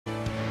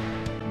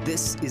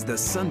This is the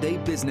Sunday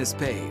Business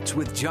Page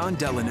with John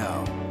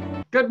Delano.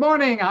 Good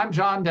morning, I'm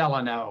John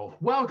Delano.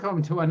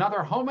 Welcome to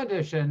another home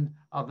edition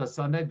of the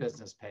Sunday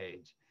Business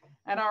Page.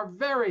 And our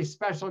very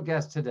special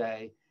guest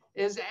today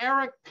is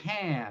Eric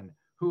Pan,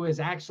 who is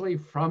actually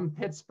from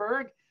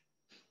Pittsburgh.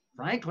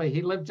 Frankly,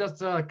 he lived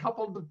just a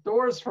couple of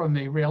doors from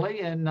me, really,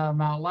 in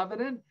Mount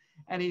Lebanon.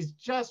 And he's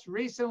just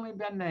recently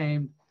been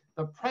named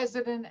the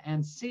president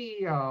and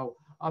CEO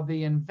of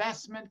the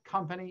Investment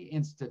Company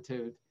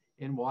Institute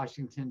in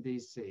Washington,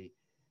 D.C.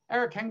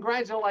 Eric,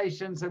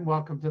 congratulations and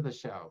welcome to the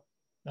show.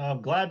 I'm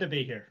glad to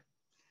be here.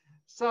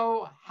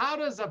 So how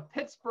does a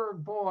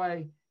Pittsburgh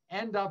boy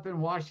end up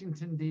in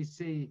Washington,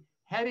 D.C.,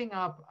 heading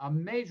up a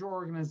major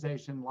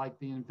organization like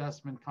the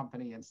Investment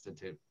Company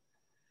Institute?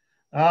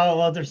 Oh,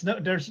 well,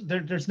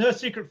 there's no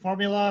secret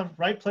formula.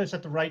 Right place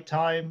at the right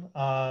time.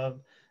 I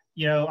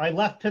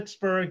left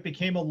Pittsburgh,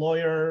 became a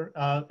lawyer,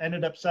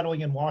 ended up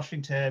settling in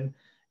Washington,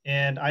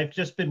 and I've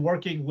just been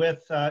working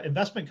with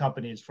investment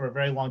companies for a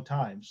very long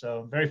time.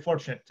 So I'm very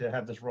fortunate to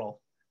have this role.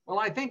 Well,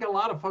 I think a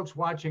lot of folks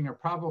watching are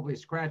probably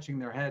scratching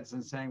their heads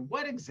and saying,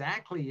 what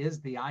exactly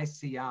is the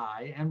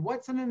ICI and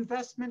what's an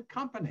investment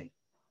company?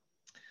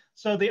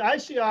 So the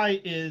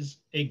ICI is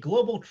a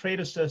global trade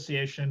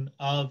association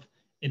of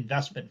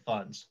investment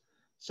funds.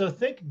 So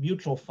think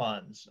mutual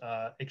funds,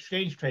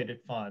 exchange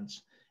traded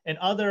funds, and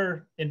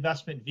other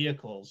investment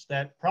vehicles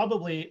that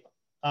probably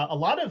a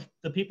lot of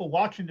the people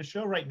watching the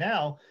show right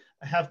now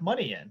have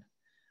money in.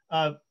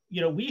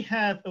 We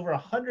have over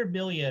 100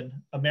 million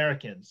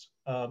Americans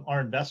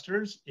are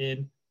investors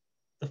in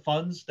the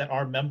funds that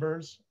our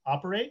members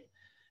operate.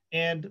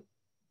 And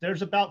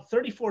there's about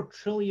 $34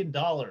 trillion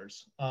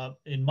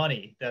in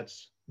money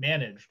that's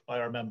managed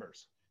by our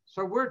members.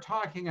 So we're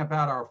talking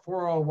about our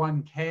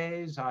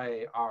 401ks,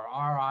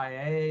 our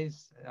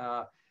RIAs,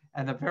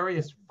 and the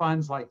various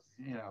funds like,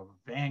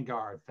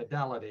 Vanguard,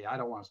 Fidelity. I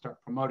don't want to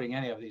start promoting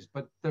any of these,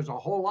 but there's a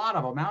whole lot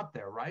of them out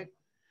there, right?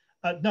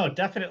 No,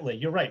 definitely.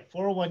 You're right.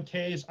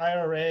 401ks,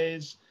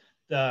 IRAs,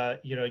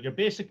 your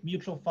basic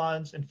mutual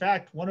funds. In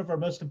fact, one of our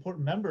most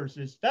important members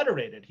is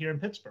Federated here in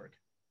Pittsburgh.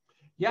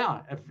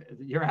 Yeah,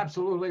 you're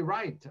absolutely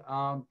right.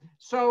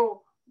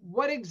 So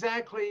what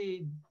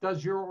exactly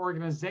does your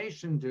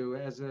organization do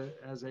as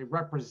a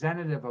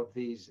representative of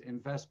these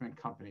investment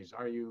companies?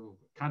 Are you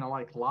kind of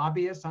like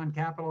lobbyists on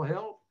Capitol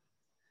Hill?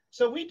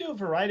 So we do a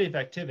variety of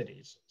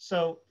activities.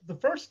 So the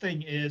first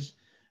thing is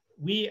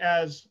we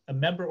as a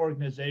member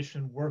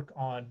organization work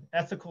on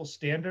ethical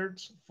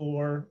standards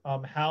for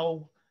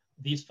how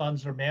these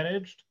funds are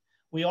managed.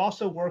 We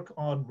also work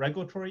on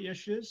regulatory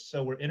issues.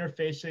 So we're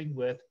interfacing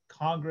with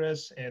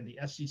Congress and the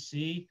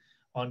SEC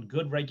on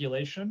good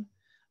regulation.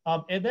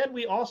 And then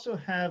we also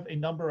have a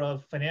number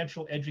of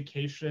financial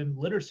education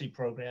literacy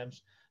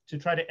programs to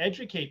try to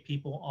educate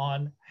people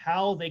on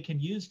how they can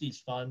use these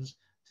funds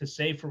to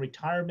save for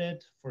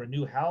retirement, for a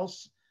new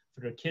house,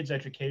 for their kids'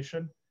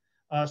 education.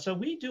 So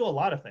we do a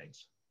lot of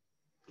things.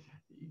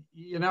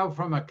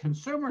 From a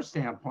consumer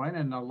standpoint,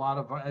 and a lot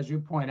of, as you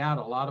point out,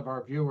 a lot of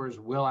our viewers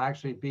will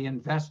actually be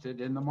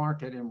invested in the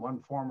market in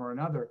one form or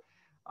another.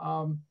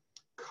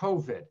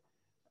 COVID,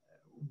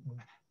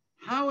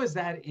 how has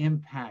that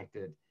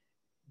impacted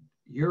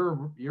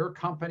your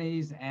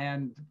companies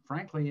and,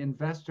 frankly,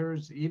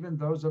 investors, even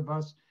those of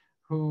us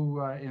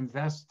who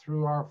invest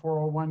through our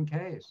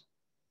 401ks?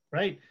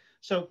 Right.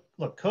 So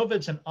look,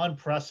 COVID's an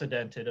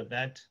unprecedented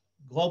event,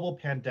 global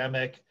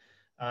pandemic.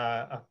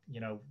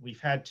 We've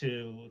had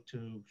to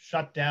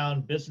shut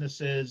down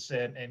businesses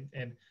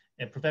and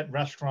prevent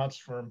restaurants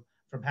from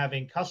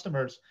having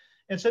customers.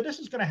 And so this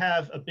is going to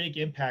have a big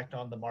impact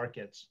on the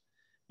markets.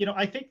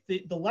 I think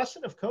the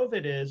lesson of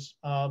COVID is,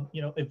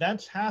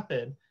 events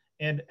happen.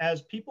 And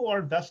as people are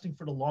investing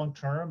for the long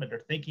term and they're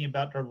thinking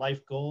about their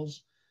life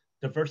goals,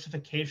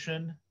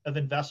 diversification of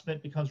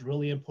investment becomes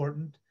really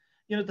important.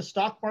 The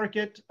stock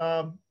market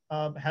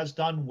has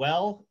done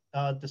well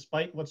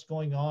despite what's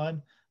going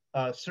on.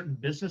 Certain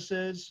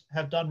businesses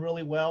have done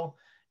really well.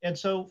 And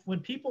so when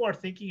people are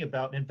thinking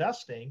about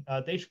investing,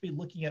 they should be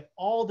looking at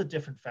all the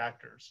different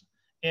factors.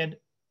 And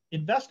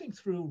investing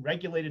through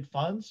regulated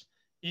funds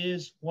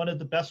is one of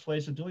the best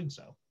ways of doing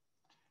so.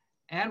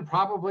 And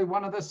probably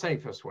one of the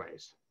safest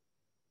ways.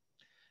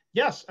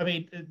 Yes, I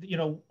mean,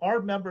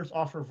 our members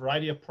offer a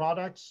variety of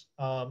products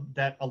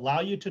that allow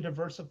you to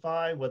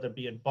diversify, whether it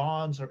be in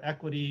bonds or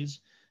equities,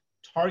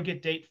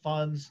 target date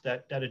funds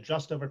that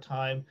adjust over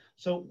time.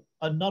 So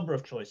a number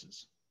of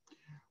choices.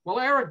 Well,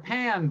 Eric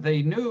Pan,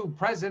 the new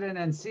president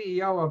and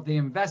CEO of the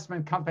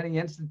Investment Company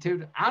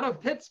Institute out of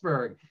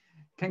Pittsburgh.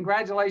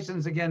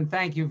 Congratulations again.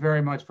 Thank you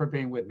very much for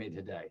being with me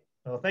today.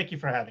 Well, thank you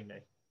for having me.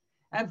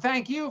 And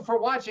thank you for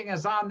watching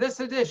us on this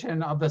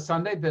edition of the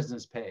Sunday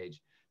Business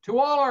Page. To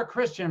all our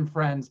Christian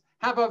friends,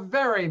 have a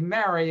very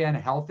merry and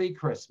healthy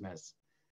Christmas.